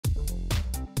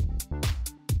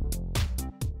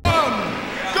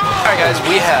guys,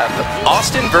 we have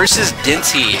Awestin versus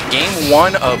Denti. Game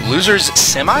 1 of Losers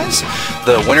Semis.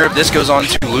 The winner of this goes on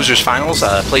to Losers Finals.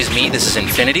 Plays me. This is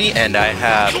Infinity, and I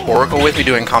have Oracle with me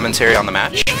doing commentary on the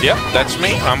match. Yep, that's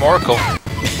me. I'm Oracle.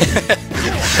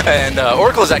 And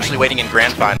Oracle is actually waiting in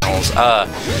Grand Finals.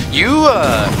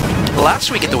 Last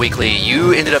week at the Weekly,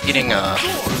 you ended up getting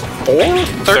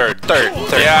third.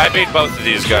 Yeah, I beat both of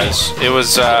these guys. It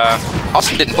was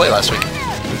Awestin didn't play last week.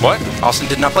 What? Awestin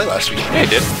did not play last week. Yeah, he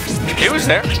did. He was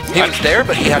there. He was there,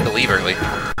 but he had to leave early.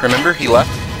 Remember, he left?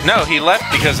 No, he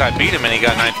left because I beat him and he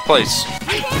got 9th place.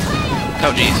 Oh,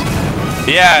 jeez.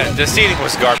 Yeah, the seating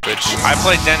was garbage. I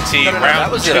played Denti round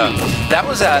 2. That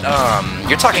was at,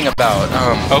 you're talking about,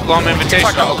 Oklahoma Invitational. You're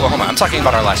talking about Oklahoma. I'm talking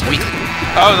about our last weekly.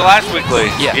 Oh, the last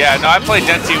weekly. Yeah. Yeah, no, I played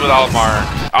Denti with Almar.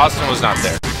 Austin was not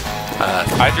there.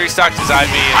 I 3-stocked his IV,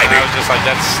 and I was just like,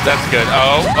 that's good.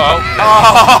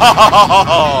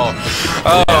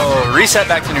 Oh, reset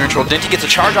back to neutral. Denti gets a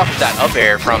charge off of that up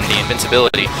air from the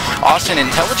invincibility. Austin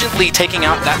intelligently taking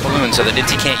out that balloon so that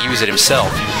Denti can't use it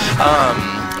himself.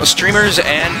 Streamers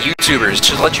and YouTubers,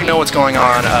 to let you know what's going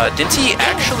on, Denti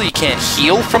actually can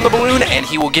heal from the balloon, and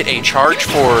he will get a charge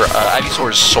for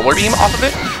Ivysaur's Solar Beam off of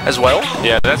it as well.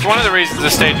 Yeah, that's one of the reasons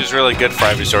the stage is really good for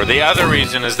Ivysaur. The other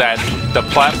reason is that the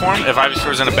platform, if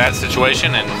Ivysaur's in a bad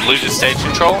situation and loses stage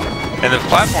control, and the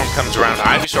platform comes around,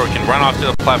 Ivysaur can run off to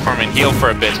the platform and heal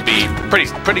for a bit and be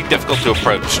pretty difficult to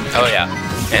approach. Oh yeah,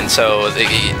 and so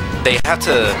they have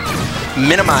to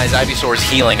minimize Ivysaur's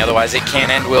healing, otherwise it can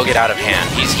and will get out of hand.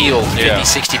 He's healed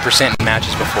 50-60% in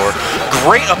matches before.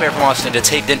 Great up air from Awestin to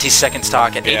take Denti's second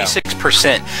stock at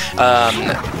 86%.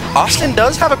 Awestin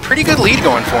does have a pretty good lead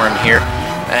going for him here,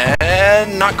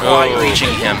 and not quite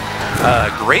reaching him.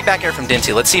 Great back air from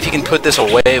Denti. Let's see if he can put this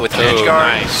away with the edge guard.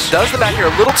 Nice. Does the back air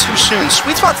a little too soon.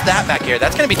 Sweet spot's that back air.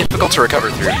 That's going to be difficult to recover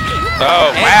through.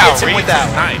 Oh, and wow. Gets him with that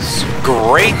one. Nice.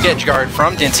 Great edge guard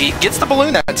from Denti. Gets the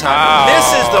balloon that time.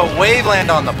 This is the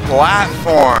waveland on the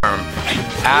platform.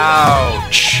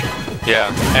 Ouch.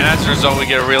 Yeah, and as a result, we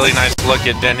get a really nice look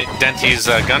at Denti's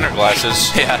gunner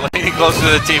glasses. Yeah. Leaning close to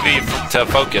the TV to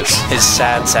focus. His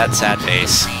sad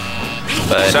face.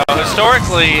 But so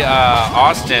historically,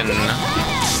 Awestin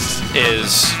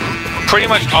is pretty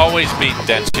much always beaten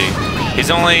Denti.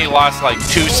 He's only lost like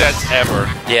 2 sets ever.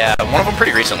 Yeah, one of them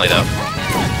pretty recently though.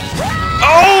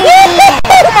 Oh!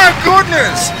 Oh my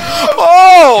goodness!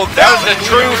 Oh, that was the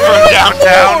truth from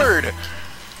downtown. Lord.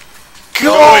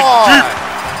 God!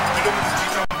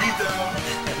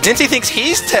 Denti thinks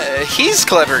he's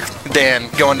clever, Dan,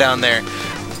 going down there.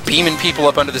 Beaming people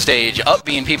up under the stage,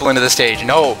 up-beaming people into the stage.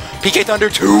 No, PK Thunder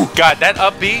 2. God, that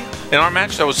up-B in our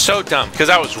match, that was so dumb, because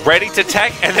I was ready to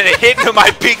tech, and then it hit into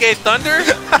my PK Thunder.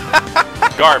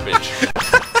 Garbage.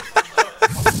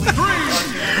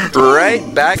 Right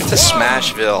back to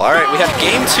Smashville. All right, we have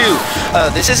game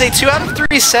 2. This is a 2 out of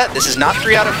 3 set. This is not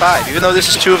 3 out of 5, even though this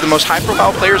is 2 of the most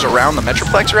high-profile players around the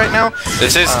Metroplex right now.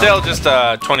 This is still just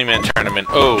a 20-man tournament.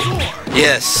 Oh.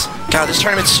 Yes. God, this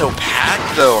tournament's so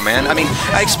packed, though, man. I mean,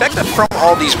 I expect that from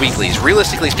all these weeklies,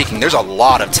 realistically speaking, there's a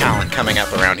lot of talent coming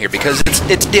up around here because it's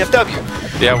DFW.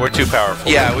 Yeah, we're too powerful.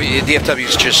 Yeah,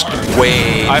 DFW's just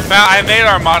way... I made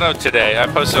our motto today. I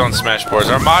posted on Smashboards.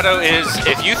 Our motto is,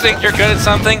 if you think you're good at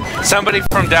something, somebody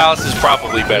from Dallas is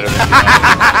probably better than you.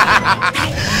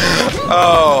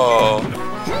 Oh.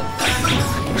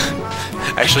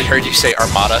 I actually heard you say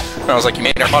Armada, and I was like, you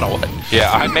made Armada what? Yeah,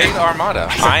 I made Armada.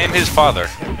 I am his father.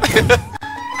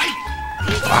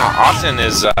 Awestin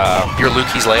is, You're Luke,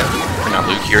 he's Leia? Or not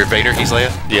Luke, you're Vader, he's Leia?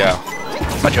 Yeah.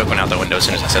 My joke went out the window as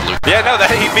soon as I said Luke. Yeah, no,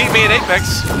 he beat me at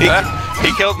Apex.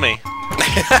 He killed me.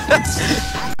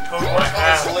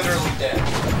 Literally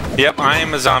dead. Yep, I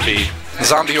am a zombie.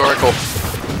 Zombie Oracle.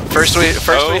 First we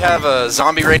have a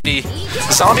Zombie Randy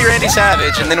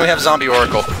Savage, and then we have Zombie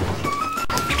Oracle.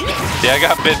 Yeah, I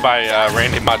got bit by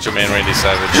Randy Macho Man Randy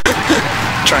Savage.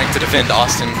 Trying to defend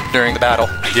Awestin during the battle.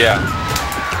 Yeah.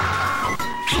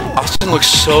 Awestin looks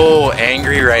so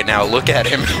angry right now. Look at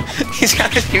him. He's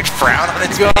got a huge frown on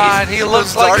his face. God, he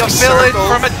looks like a villain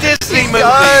from a Disney movie. He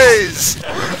does.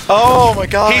 Oh my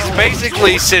God. He's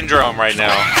basically Syndrome right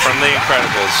now from The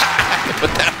Incredibles.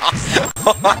 Put that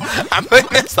on. I'm putting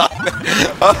this on.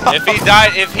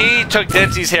 If he took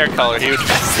Denti's hair color, he would be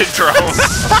Syndrome.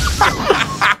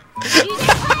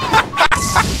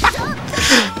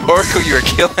 Oracle, you are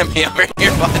killing me over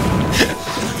here, bud.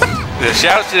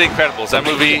 Shout out to The Incredibles. That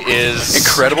movie is...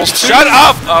 Incredibles 2? Shut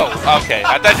up! Oh, okay.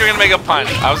 I thought you were going to make a pun.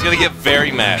 I was going to get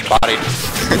very mad. Body.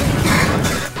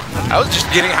 I was just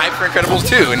getting hyped for Incredibles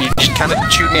 2, and you just kind of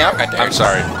chewed me out right there. I'm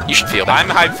sorry. You should feel that.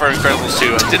 I'm hyped for Incredibles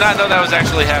 2. I did not know that was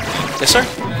actually happening. Yes, sir.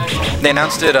 They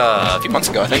announced it a few months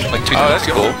ago, I think, like 2 Oh, months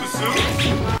that's ago. cool.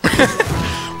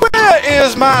 Where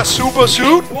is my super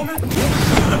suit?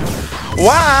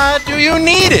 Why do you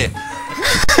need it?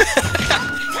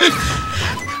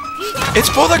 It's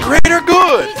for the greater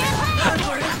good.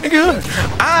 Good.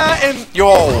 I am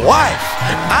your wife.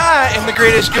 I am the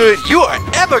greatest good you are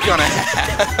ever gonna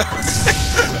have.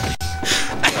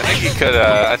 I think he could.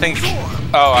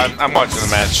 Oh, I'm watching the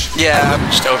match. Yeah, I'm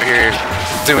just over here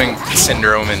doing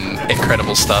Syndrome and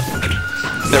incredible stuff.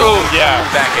 Oh yeah,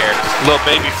 back air. Little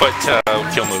baby foot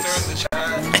kill move.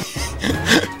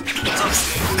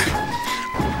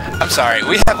 I'm sorry,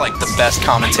 we have like the best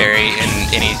commentary in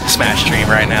any Smash stream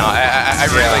right now.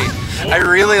 I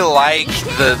really like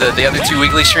the other 2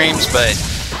 weekly streams, but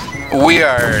we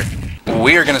are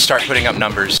gonna start putting up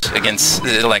numbers against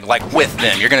like with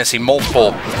them. You're gonna see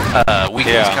multiple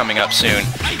weeklies coming up soon.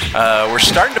 We're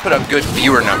starting to put up good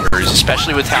viewer numbers,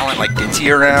 especially with talent like Denti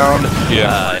around.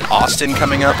 And Awestin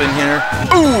coming up in here.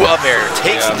 Ooh, up air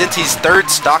takes Denti's 3rd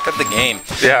stock of the game.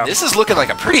 Yeah, this is looking like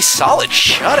a pretty solid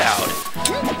shutout.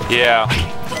 Yeah.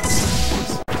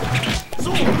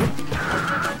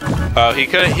 He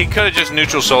could have just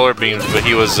neutral solar beamed, but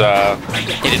he was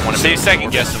he didn't want to. He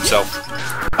second guessed himself.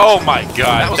 Oh my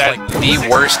god, that was like the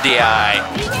worst DI.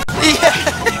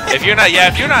 If you're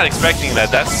not expecting that,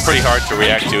 that's pretty hard to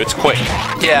react to. It's quick.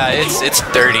 Yeah, it's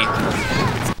 30.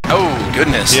 Oh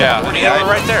goodness. Yeah,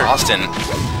 right there. Awestin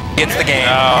gets the game.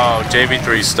 Oh,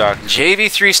 JV3 stock.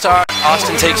 JV3 stock.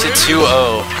 Awestin takes it 2-0.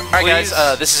 Alright guys,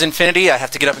 this is Infinity. I have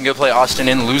to get up and go play Awestin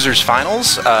in Losers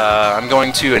Finals. I'm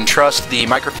going to entrust the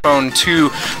microphone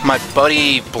to my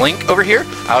buddy Blink over here.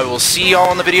 I will see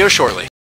y'all in the video shortly.